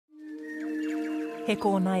He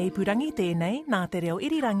kōna I purangi tēnei nā te reo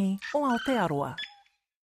irirangi o Aotearoa.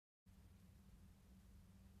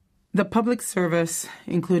 The public service,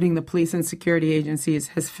 including the police and security agencies,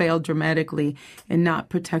 has failed dramatically in not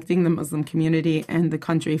protecting the Muslim community and the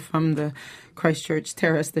country from the Christchurch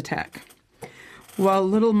terrorist attack. While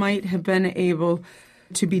little might have been able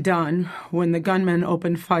to be done when the gunmen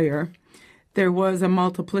opened fire, there was a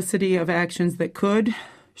multiplicity of actions that could,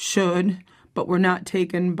 should, but were not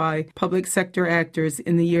taken by public sector actors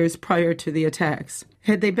in the years prior to the attacks.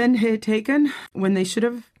 Had they been taken when they should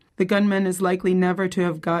have, the gunman is likely never to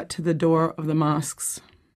have got to the door of the mosques.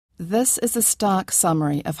 This is a stark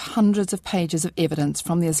summary of hundreds of pages of evidence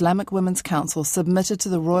from the Islamic Women's Council submitted to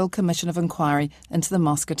the Royal Commission of Inquiry into the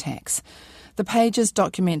mosque attacks. The pages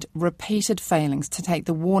document repeated failings to take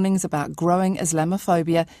the warnings about growing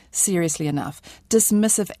Islamophobia seriously enough,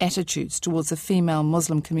 dismissive attitudes towards the female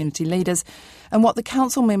Muslim community leaders, and what the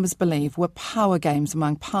council members believe were power games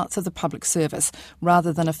among parts of the public service,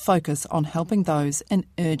 rather than a focus on helping those in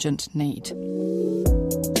urgent need.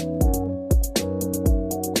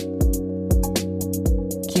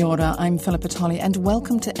 Kia ora, I'm Philippa Tolley and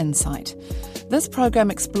welcome to Insight. This program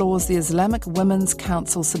explores the Islamic Women's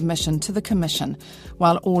Council submission to the Commission.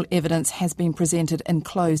 While all evidence has been presented in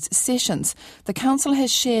closed sessions, the Council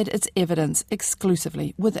has shared its evidence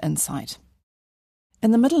exclusively with Insight.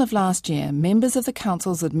 In the middle of last year, members of the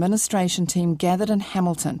Council's administration team gathered in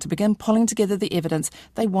Hamilton to begin pulling together the evidence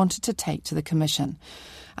they wanted to take to the Commission.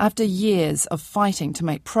 After years of fighting to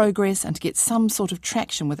make progress and to get some sort of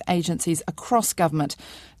traction with agencies across government,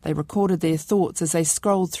 they recorded their thoughts as they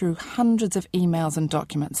scrolled through hundreds of emails and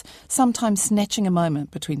documents, sometimes snatching a moment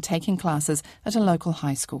between taking classes at a local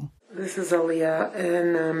high school. This is Aaliyah,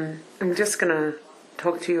 and I'm just going to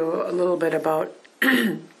talk to you a little bit about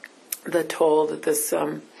the toll that this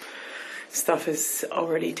stuff is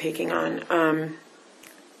already taking on.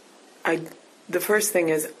 The first thing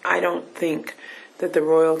is, I don't think that the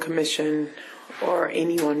Royal Commission or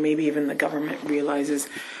anyone, maybe even the government, realizes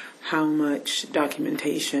how much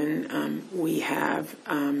documentation we have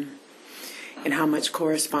and how much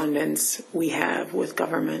correspondence we have with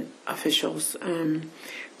government officials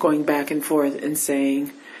going back and forth and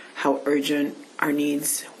saying how urgent our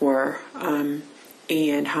needs were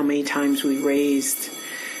and how many times we raised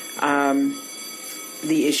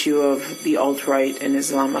the issue of the alt-right and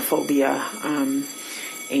Islamophobia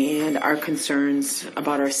and our concerns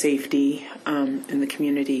about our safety in the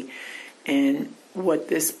community and what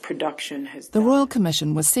this production has done. The Royal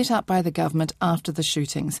Commission was set up by the government after the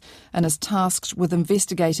shootings and is tasked with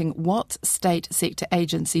investigating what state sector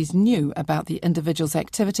agencies knew about the individual's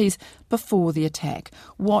activities before the attack,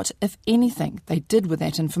 what, if anything, they did with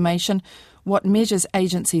that information, what measures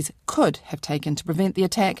agencies could have taken to prevent the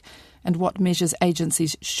attack, and what measures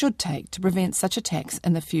agencies should take to prevent such attacks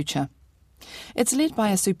in the future. It's led by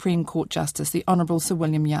a Supreme Court Justice, the Honourable Sir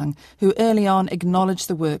William Young, who early on acknowledged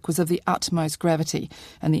the work was of the utmost gravity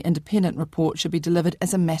and the independent report should be delivered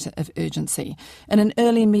as a matter of urgency. In an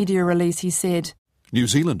early media release, he said, New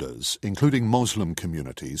Zealanders, including Muslim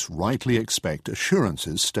communities, rightly expect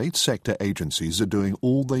assurances state sector agencies are doing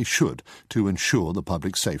all they should to ensure the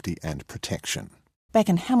public safety and protection. Back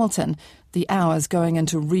in Hamilton, the hours going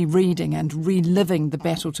into rereading and reliving the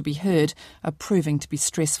battle to be heard are proving to be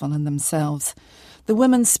stressful in themselves. The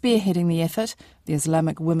women spearheading the effort, the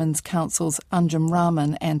Islamic Women's Council's Anjum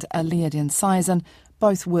Rahman and Aliyah Saizan,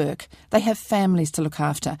 both work. They have families to look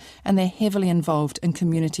after and they're heavily involved in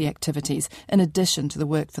community activities in addition to the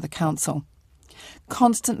work for the Council.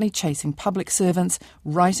 Constantly chasing public servants,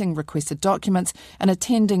 writing requested documents and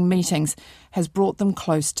attending meetings has brought them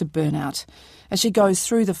close to burnout. As she goes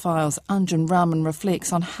through the files, Anjum Rahman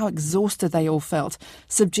reflects on how exhausted they all felt,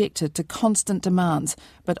 subjected to constant demands,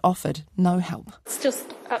 but offered no help. It's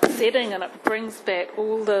just upsetting and it brings back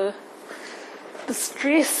all the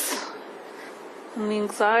stress and the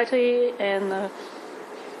anxiety and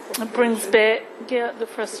it brings back the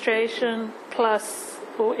frustration plus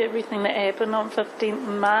everything that happened on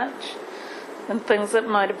 15th March and things that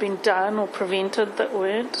might have been done or prevented that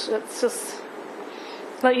weren't. It's just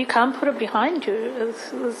like you can't put it behind you.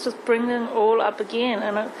 It's just bringing it all up again.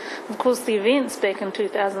 And of course the events back in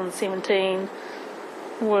 2017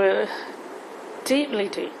 were deeply,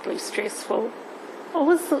 deeply stressful.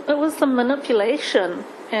 It was the manipulation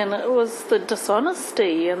and it was the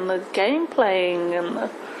dishonesty and the game playing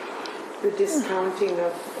and the discounting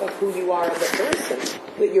of who you are as a person,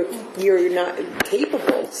 that you're not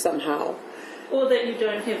capable somehow. Or that you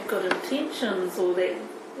don't have good intentions, or that,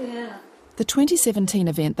 yeah. The 2017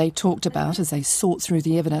 event they talked about as they sought through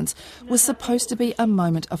the evidence was supposed to be a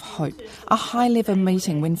moment of hope, a high-level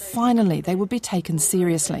meeting when finally they would be taken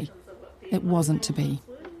seriously. It wasn't to be.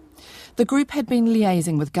 The group had been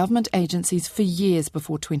liaising with government agencies for years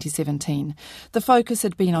before 2017. The focus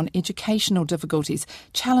had been on educational difficulties,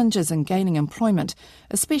 challenges in gaining employment,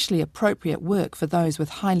 especially appropriate work for those with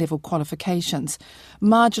high-level qualifications,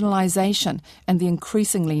 marginalisation and the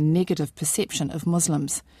increasingly negative perception of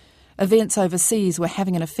Muslims. Events overseas were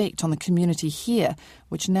having an effect on the community here,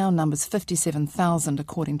 which now numbers 57,000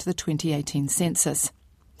 according to the 2018 census.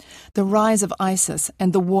 The rise of ISIS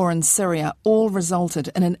and the war in Syria all resulted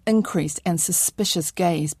in an increased and suspicious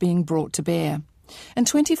gaze being brought to bear. In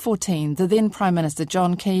 2014, the then Prime Minister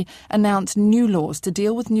John Key announced new laws to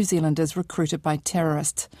deal with New Zealanders recruited by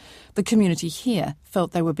terrorists. The community here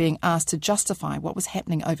felt they were being asked to justify what was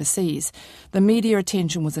happening overseas. The media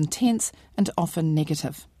attention was intense and often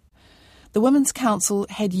negative. The Women's Council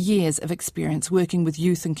had years of experience working with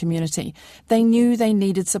youth and community. They knew they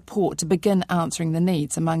needed support to begin answering the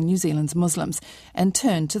needs among New Zealand's Muslims and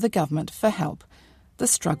turned to the government for help. The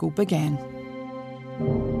struggle began.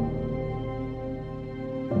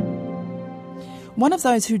 One of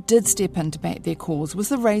those who did step in to back their cause was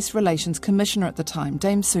the Race Relations Commissioner at the time,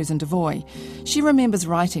 Dame Susan Devoy. She remembers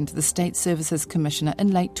writing to the State Services Commissioner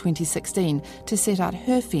in late 2016 to set out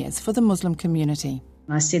her fears for the Muslim community.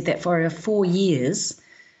 I said that for 4 years,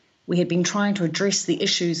 we had been trying to address the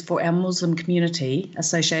issues for our Muslim community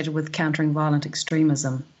associated with countering violent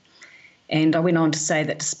extremism. And I went on to say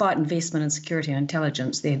that despite investment in security and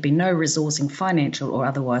intelligence, there had been no resourcing, financial or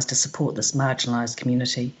otherwise, to support this marginalised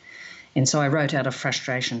community. And so I wrote out a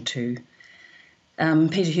frustration to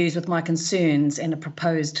Peter Hughes with my concerns and a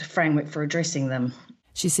proposed framework for addressing them.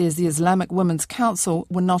 She says the Islamic Women's Council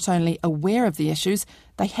were not only aware of the issues,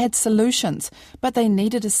 they had solutions, but they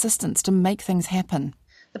needed assistance to make things happen.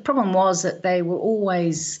 The problem was that they were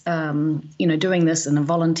always, doing this in a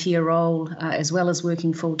volunteer role as well as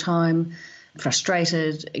working full-time,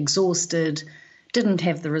 frustrated, exhausted, didn't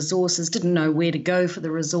have the resources, didn't know where to go for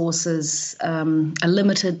the resources, are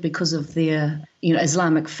limited because of their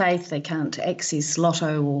Islamic faith. They can't access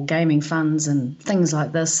lotto or gaming funds and things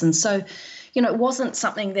like this. And so, it wasn't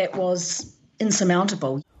something that was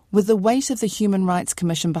insurmountable. With the weight of the Human Rights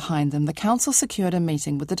Commission behind them, the Council secured a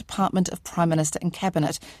meeting with the Department of Prime Minister and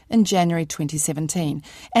Cabinet in January 2017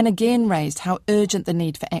 and again raised how urgent the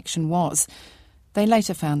need for action was. They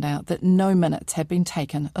later found out that no minutes had been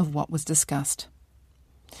taken of what was discussed.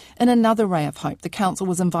 In another ray of hope, the Council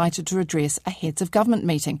was invited to address a Heads of Government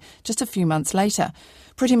meeting just a few months later.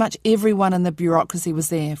 Pretty much everyone in the bureaucracy was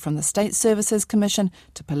there, from the State Services Commission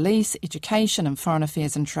to police, education and foreign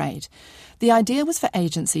affairs and trade. The idea was for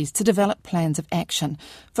agencies to develop plans of action,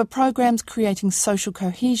 for programs creating social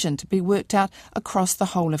cohesion to be worked out across the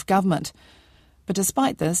whole of government. But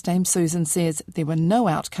despite this, Dame Susan says there were no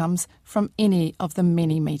outcomes from any of the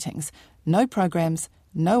many meetings. No programs,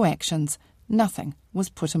 no actions, nothing was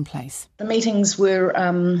put in place. The meetings were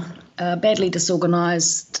badly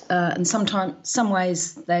disorganised. In some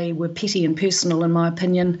ways they were petty and personal, in my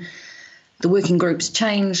opinion. The working groups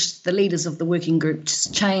changed, the leaders of the working groups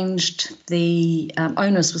changed, the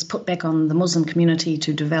onus was put back on the Muslim community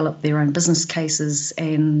to develop their own business cases,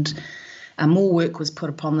 and more work was put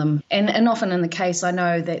upon them. And often in the case, I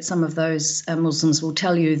know that some of those Muslims will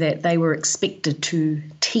tell you that they were expected to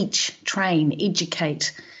teach, train,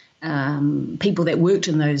 educate people that worked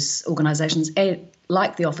in those organisations,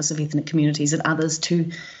 like the Office of Ethnic Communities and others,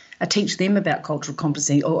 to teach them about cultural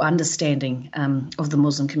competency or understanding of the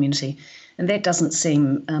Muslim community. And that doesn't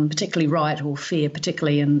seem particularly right or fair,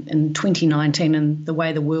 particularly in 2019 and the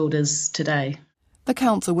way the world is today. The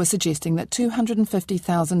Council was suggesting that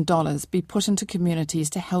 $250,000 be put into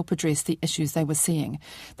communities to help address the issues they were seeing.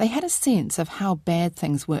 They had a sense of how bad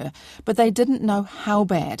things were, but they didn't know how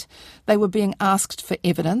bad. They were being asked for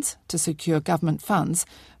evidence to secure government funds,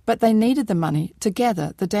 but they needed the money to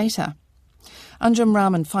gather the data. Anjum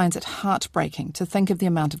Rahman finds it heartbreaking to think of the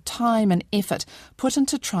amount of time and effort put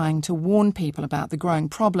into trying to warn people about the growing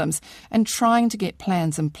problems and trying to get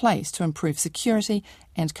plans in place to improve security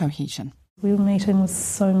and cohesion. We were meeting with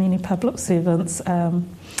so many public servants,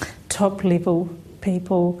 top-level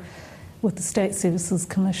people, with the State Services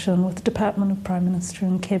Commission, with the Department of Prime Minister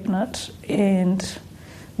and Cabinet, and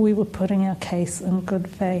we were putting our case in good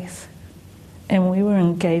faith. And we were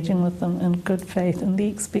engaging with them in good faith in the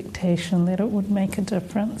expectation that it would make a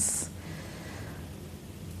difference.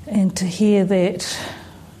 And to hear that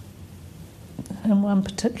in one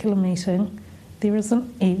particular meeting, there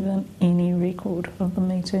isn't even any record of the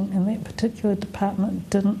meeting, and that particular department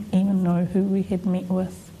didn't even know who we had met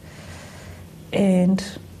with. and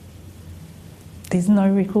there's no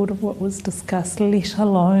record of what was discussed, let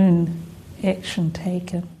alone action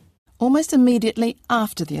taken. Almost immediately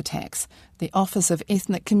after the attacks, the Office of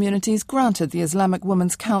Ethnic Communities granted the Islamic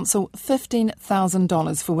Women's Council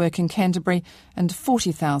 $15,000 for work in Canterbury and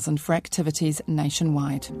 $40,000 for activities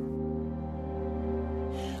nationwide.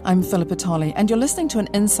 I'm Philippa Tolley, and you're listening to an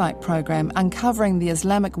Insight programme uncovering the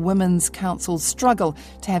Islamic Women's Council's struggle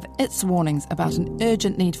to have its warnings about an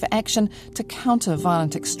urgent need for action to counter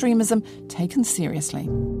violent extremism taken seriously.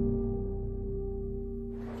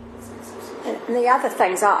 And the other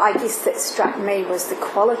things, I guess, that struck me was the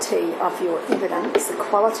quality of your evidence, the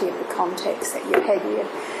quality of the contacts that you had. You had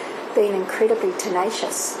been incredibly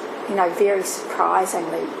tenacious, very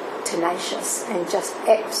surprisingly tenacious and just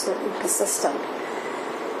absolutely persistent.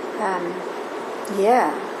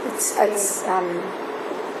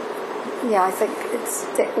 I think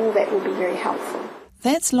all that will be very helpful.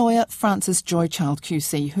 That's lawyer Frances Joychild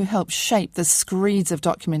QC, who helped shape the screeds of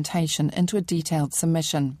documentation into a detailed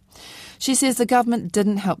submission. She says the government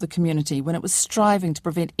didn't help the community when it was striving to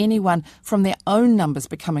prevent anyone from their own numbers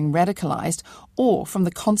becoming radicalised or from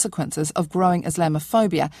the consequences of growing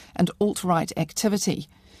Islamophobia and alt-right activity.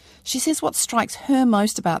 She says what strikes her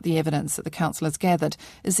most about the evidence that the council has gathered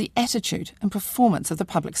is the attitude and performance of the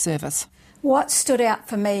public service. What stood out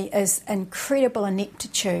for me is incredible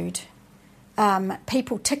ineptitude.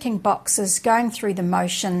 People ticking boxes, going through the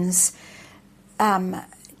motions,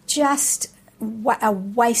 just a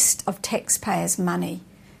waste of taxpayers' money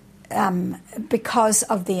because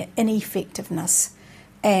of their ineffectiveness.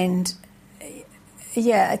 And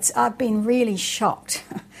I've been really shocked,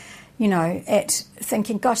 at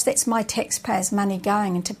thinking, gosh, that's my taxpayers' money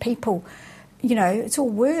going into people. It's all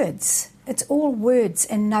words. It's all words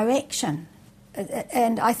and no action.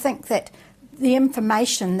 And I think that the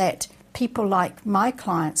information that people like my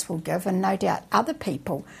clients will give, and no doubt other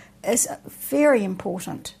people, is very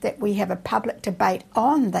important that we have a public debate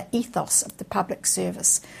on the ethos of the public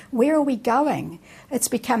service. Where are we going? It's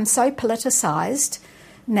become so politicised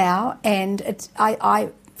now, and I,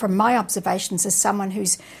 from my observations as someone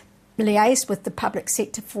who's liaised with the public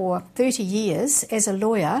sector for 30 years as a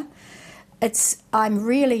lawyer, I'm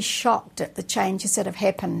really shocked at the changes that have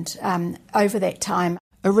happened over that time.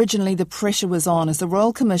 Originally, the pressure was on as the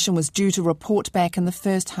Royal Commission was due to report back in the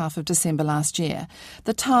first half of December last year.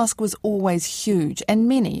 The task was always huge, and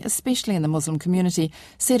many, especially in the Muslim community,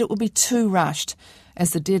 said it would be too rushed.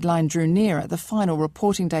 As the deadline drew nearer, the final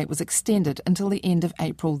reporting date was extended until the end of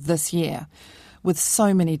April this year. With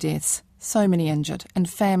so many deaths, so many injured, and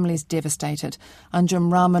families devastated,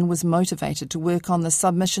 Anjum Rahman was motivated to work on the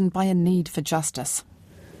submission by a need for justice.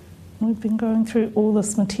 We've been going through all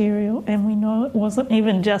this material, and we know it wasn't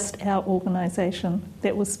even just our organisation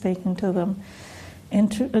that was speaking to them.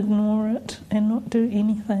 And to ignore it and not do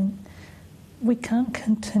anything, we can't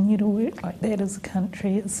continue to work like that as a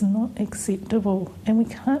country. It's not acceptable, and we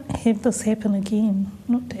can't have this happen again.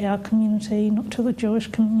 Not to our community, not to the Jewish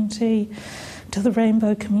community, to the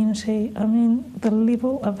rainbow community. I mean, the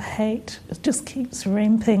level of hate, it just keeps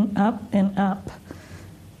ramping up and up.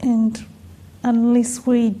 And unless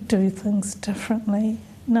we do things differently,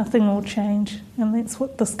 nothing will change. And that's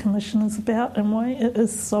what this commission is about, and why it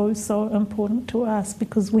is so, so important to us,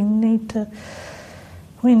 because we need to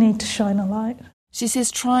shine a light. She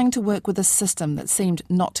says trying to work with a system that seemed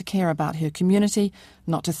not to care about her community,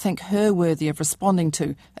 not to think her worthy of responding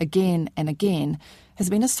to again and again, has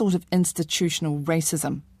been a sort of institutional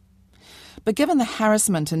racism. But given the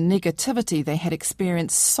harassment and negativity they had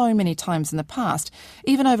experienced so many times in the past,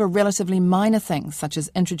 even over relatively minor things such as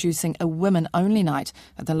introducing a women-only night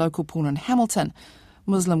at the local pool in Hamilton,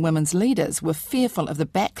 Muslim women's leaders were fearful of the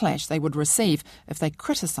backlash they would receive if they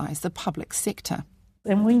criticised the public sector.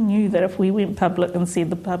 And we knew that if we went public and said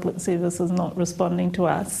the public service is not responding to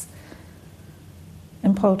us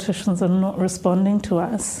and politicians are not responding to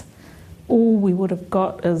us, all we would have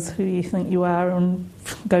got is who you think you are and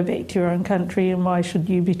go back to your own country and why should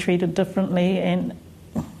you be treated differently. And,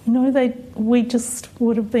 we just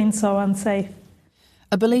would have been so unsafe.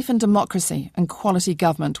 A belief in democracy and quality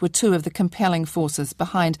government were two of the compelling forces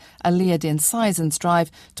behind Aliyah Den Saizen's drive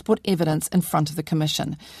to put evidence in front of the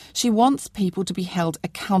Commission. She wants people to be held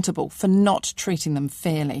accountable for not treating them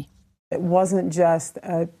fairly. It wasn't just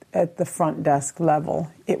at the front desk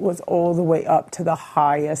level. It was all the way up to the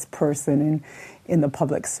highest person in the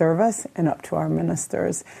public service and up to our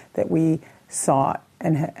ministers that we sought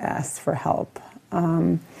and asked for help.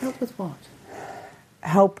 Help with what?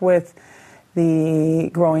 Help with the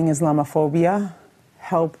growing Islamophobia,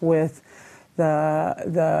 help with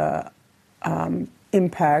the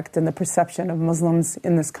impact and the perception of Muslims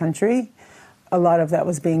in this country, a lot of that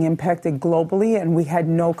was being impacted globally, and we had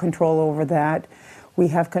no control over that. We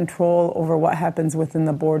have control over what happens within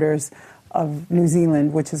the borders of New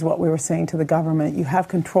Zealand, which is what we were saying to the government. You have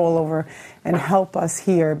control over and help us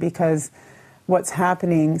here, because what's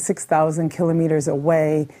happening 6,000 kilometers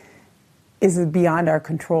away is beyond our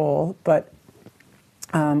control. But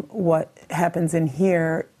what happens in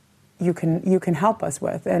here, you can help us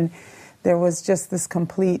with. And there was just this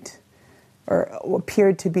complete, or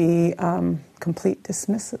appeared to be complete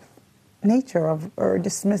dismissive nature of, or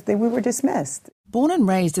dismissed. We were dismissed. Born and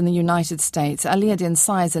raised in the United States, Aliyah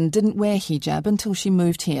Densaizen didn't wear hijab until she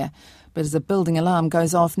moved here. But as a building alarm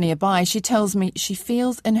goes off nearby, she tells me she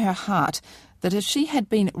feels in her heart that if she had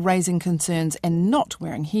been raising concerns and not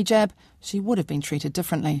wearing hijab, she would have been treated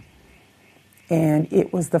differently. And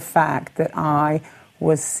it was the fact that I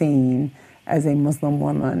was seen as a Muslim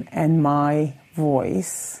woman, and my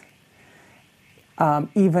voice,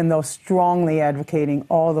 even though strongly advocating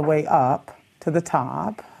all the way up to the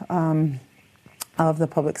top of the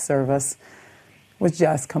public service, was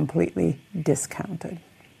just completely discounted.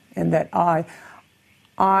 And that I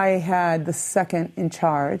had the second in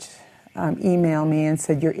charge email me and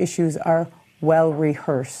said, "Your issues are well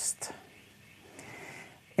rehearsed."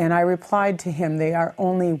 And I replied to him, "They are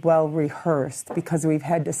only well rehearsed because we've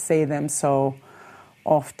had to say them so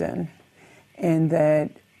often." And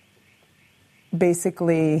that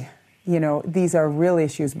basically, these are real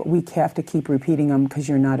issues, but we have to keep repeating them because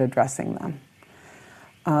you're not addressing them.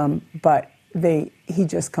 But he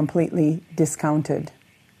just completely discounted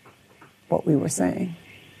what we were saying.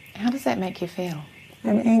 How does that make you feel?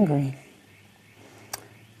 I'm angry.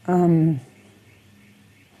 And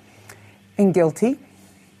guilty.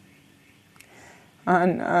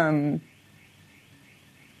 On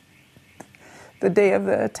the day of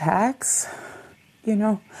the attacks,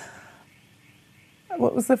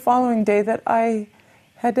 what was the following day that I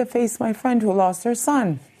had to face my friend who lost her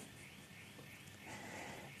son.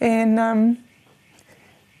 And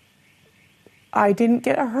I didn't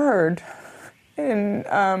get heard.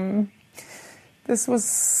 And this was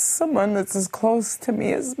someone that's as close to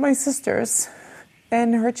me as my sisters.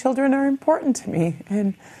 And her children are important to me.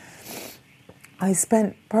 And I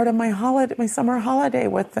spent part of my summer holiday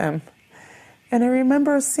with them. And I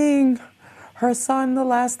remember seeing her son the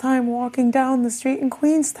last time walking down the street in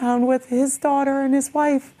Queenstown with his daughter and his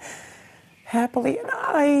wife happily. And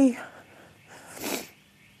I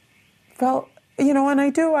felt,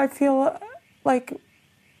 I feel like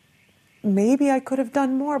maybe I could have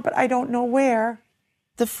done more, but I don't know where.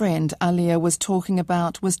 The friend Aliyah was talking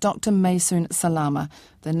about was Dr. Maysoon Salama,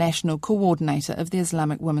 the national coordinator of the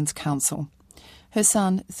Islamic Women's Council. Her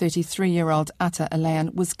son, 33-year-old Atta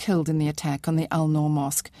Alayan, was killed in the attack on the Al-Noor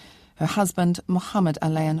Mosque. Her husband, Mohammed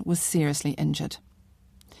Alayan, was seriously injured.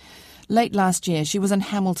 Late last year, she was in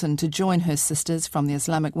Hamilton to join her sisters from the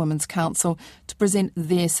Islamic Women's Council to present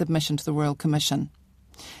their submission to the Royal Commission.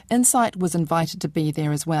 Insight was invited to be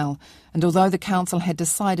there as well, and although the Council had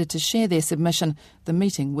decided to share their submission, the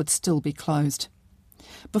meeting would still be closed.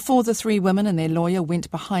 Before the three women and their lawyer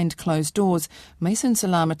went behind closed doors, Maysoon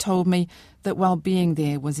Salama told me that while being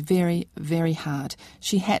there was very, very hard,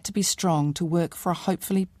 she had to be strong to work for a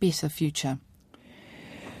hopefully better future.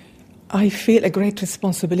 I feel a great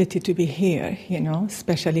responsibility to be here,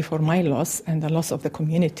 especially for my loss and the loss of the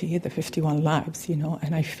community, the 51 lives,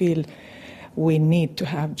 and I feel we need to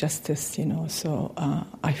have justice, so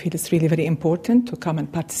I feel it's really very important to come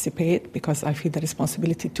and participate because I feel the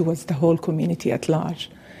responsibility towards the whole community at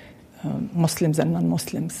large, Muslims and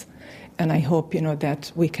non-Muslims. And I hope,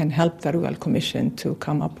 that we can help the Royal Commission to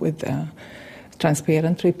come up with a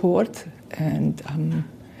transparent report and,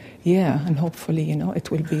 and hopefully,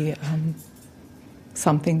 it will be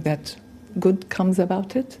something that good comes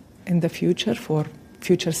about it in the future for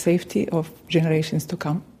future safety of generations to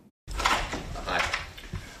come.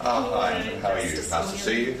 Hi, how are you? Nice to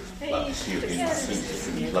see you. Love to see you again.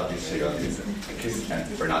 Lovely to see you again. And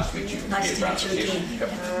very nice to meet you. Nice to meet you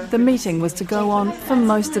again. The meeting was to go on for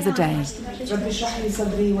most of the day.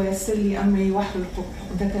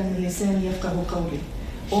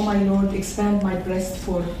 Oh my Lord, expand my breast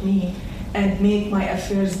for me and make my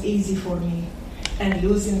affairs easy for me, and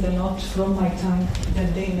loosen the knot from my tongue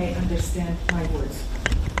that they may understand my words.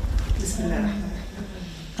 Bismillah.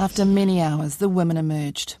 After many hours, the women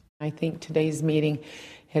emerged. I think today's meeting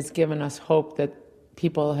has given us hope that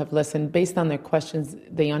people have listened. Based on their questions,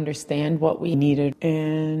 they understand what we needed.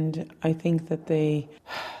 And I think that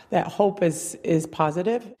that hope is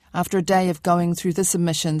positive. After a day of going through the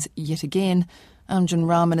submissions yet again, Amjad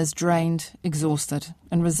Rahman is drained, exhausted,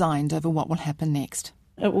 and resigned over what will happen next.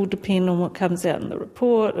 It will depend on what comes out in the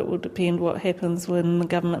report. It will depend what happens when the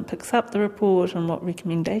government picks up the report and what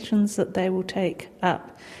recommendations that they will take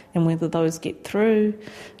up and whether those get through.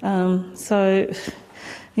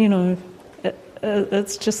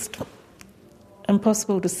 It's just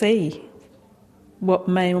impossible to see what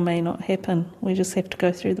may or may not happen. We just have to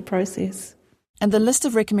go through the process. And the list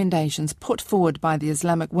of recommendations put forward by the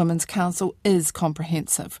Islamic Women's Council is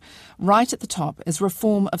comprehensive. Right at the top is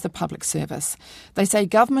reform of the public service. They say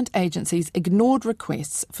government agencies ignored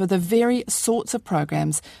requests for the very sorts of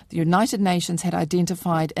programs the United Nations had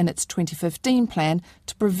identified in its 2015 plan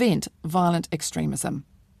to prevent violent extremism.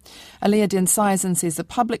 Aliyah Dinsaisen says the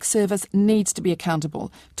public service needs to be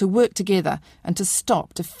accountable, to work together and to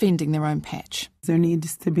stop defending their own patch. There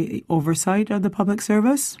needs to be oversight of the public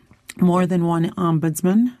service. More than one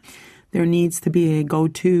ombudsman. There needs to be a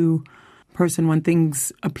go-to person when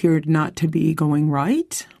things appeared not to be going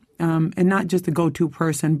right. And not just a go-to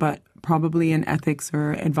person, but probably an ethics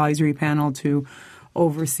or advisory panel to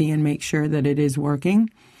oversee and make sure that it is working.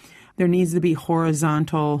 There needs to be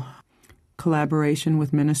horizontal collaboration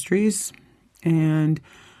with ministries and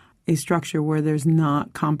a structure where there's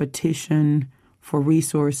not competition for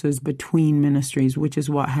resources between ministries, which is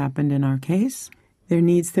what happened in our case. There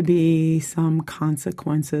needs to be some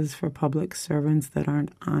consequences for public servants that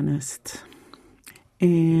aren't honest.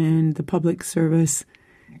 And the public service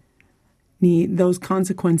those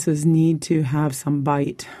consequences need to have some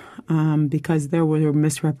bite because there were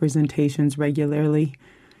misrepresentations regularly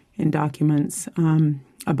in documents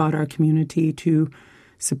about our community to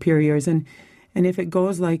superiors. And if it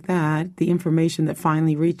goes like that, the information that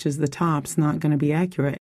finally reaches the top is not going to be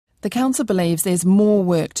accurate. The Council believes there's more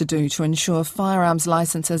work to do to ensure firearms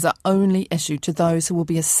licences are only issued to those who will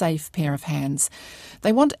be a safe pair of hands.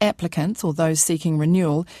 They want applicants, or those seeking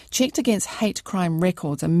renewal, checked against hate crime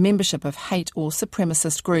records and membership of hate or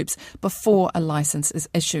supremacist groups before a licence is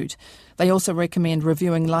issued. They also recommend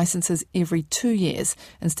reviewing licences every 2 years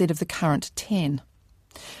instead of the current 10.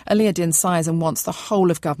 Aliyah Dinsaisen wants the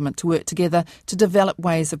whole of government to work together to develop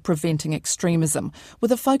ways of preventing extremism,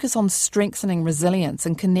 with a focus on strengthening resilience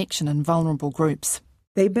and connection in vulnerable groups.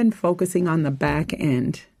 They've been focusing on the back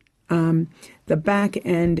end. The back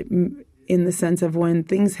end in the sense of when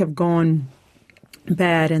things have gone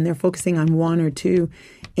bad and they're focusing on one or two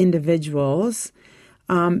individuals.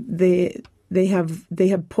 They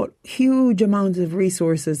have put huge amounts of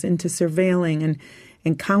resources into surveilling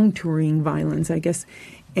and countering violence, I guess.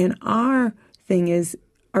 And our thing is,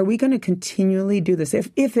 are we going to continually do this?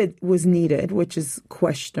 If it was needed, which is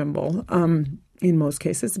questionable in most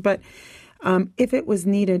cases, but if it was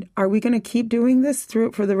needed, are we going to keep doing this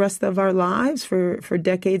for the rest of our lives, for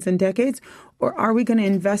decades and decades? Or are we going to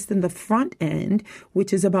invest in the front end,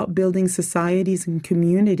 which is about building societies and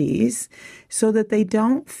communities so that they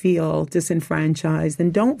don't feel disenfranchised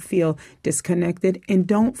and don't feel disconnected and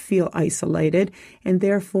don't feel isolated and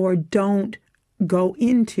therefore don't go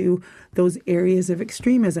into those areas of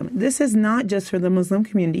extremism? This is not just for the Muslim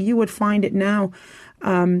community. You would find it now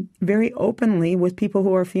very openly with people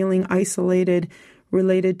who are feeling isolated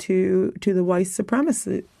related to the white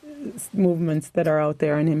supremacy movements that are out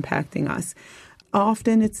there and impacting us.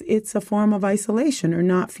 Often it's a form of isolation or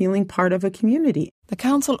not feeling part of a community. The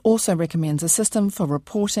Council also recommends a system for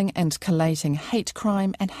reporting and collating hate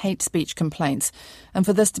crime and hate speech complaints, and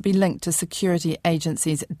for this to be linked to security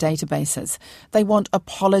agencies' databases. They want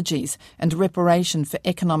apologies and reparation for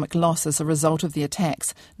economic loss as a result of the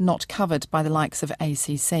attacks, not covered by the likes of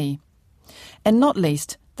ACC. And not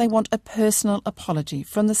least, they want a personal apology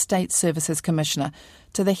from the State Services Commissioner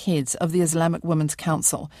to the heads of the Islamic Women's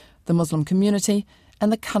Council, the Muslim community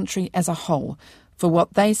and the country as a whole for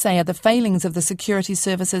what they say are the failings of the security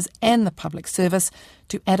services and the public service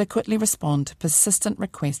to adequately respond to persistent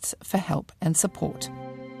requests for help and support.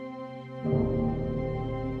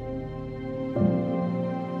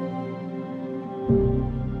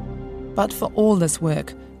 But for all this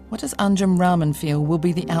work, what does Anjum Rahman feel will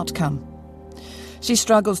be the outcome? She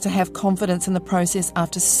struggles to have confidence in the process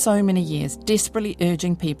after so many years, desperately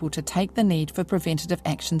urging people to take the need for preventative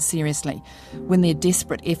action seriously, when their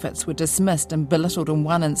desperate efforts were dismissed and belittled in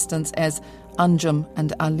one instance as Anjum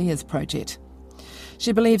and Aliyah's project.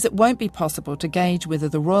 She believes it won't be possible to gauge whether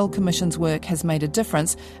the Royal Commission's work has made a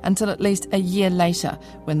difference until at least a year later,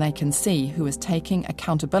 when they can see who is taking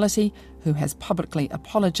accountability, who has publicly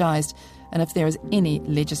apologised, and if there is any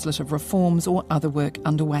legislative reforms or other work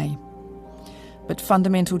underway. But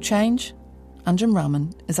fundamental change, Anjum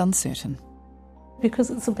Rahman is uncertain. Because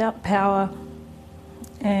it's about power,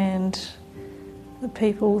 and the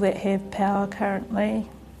people that have power currently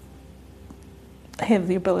have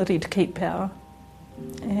the ability to keep power.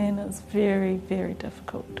 and it's very, very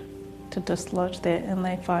difficult to dislodge that, and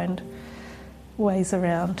they find ways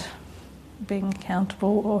around being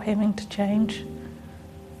accountable or having to change.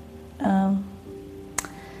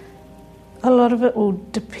 A lot of it will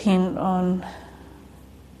depend on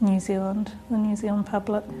New Zealand, the New Zealand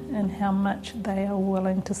public, and how much they are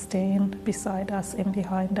willing to stand beside us and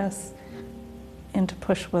behind us and to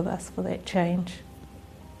push with us for that change.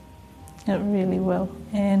 It really will.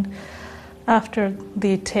 And after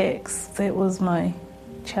the attacks, that was my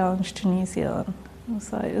challenge to New Zealand.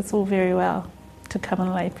 So it's all very well to come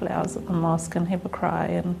and lay flowers at the mosque and have a cry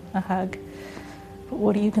and a hug, but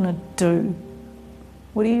what are you going to do?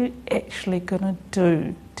 What are you actually going to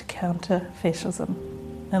do to counter fascism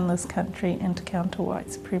in this country and to counter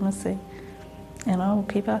white supremacy? And I will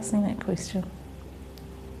keep asking that question,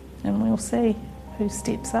 and we'll see who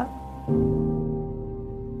steps up.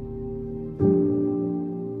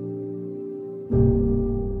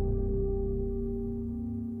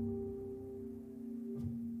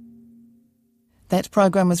 That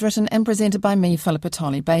program was written and presented by me, Philippa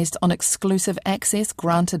Tolley, based on exclusive access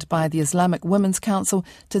granted by the Islamic Women's Council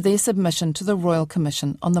to their submission to the Royal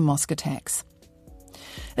Commission on the mosque attacks.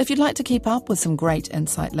 If you'd like to keep up with some great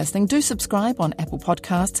Insight listening, do subscribe on Apple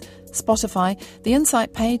Podcasts, Spotify, the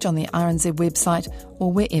Insight page on the RNZ website,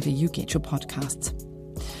 or wherever you get your podcasts.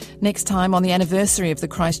 Next time, on the anniversary of the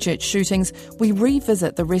Christchurch shootings, we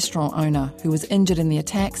revisit the restaurant owner who was injured in the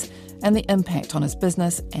attacks and the impact on his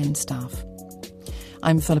business and staff.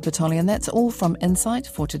 I'm Philippa Tolley, and that's all from Insight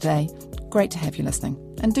for today. Great to have you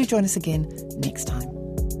listening, and do join us again next time.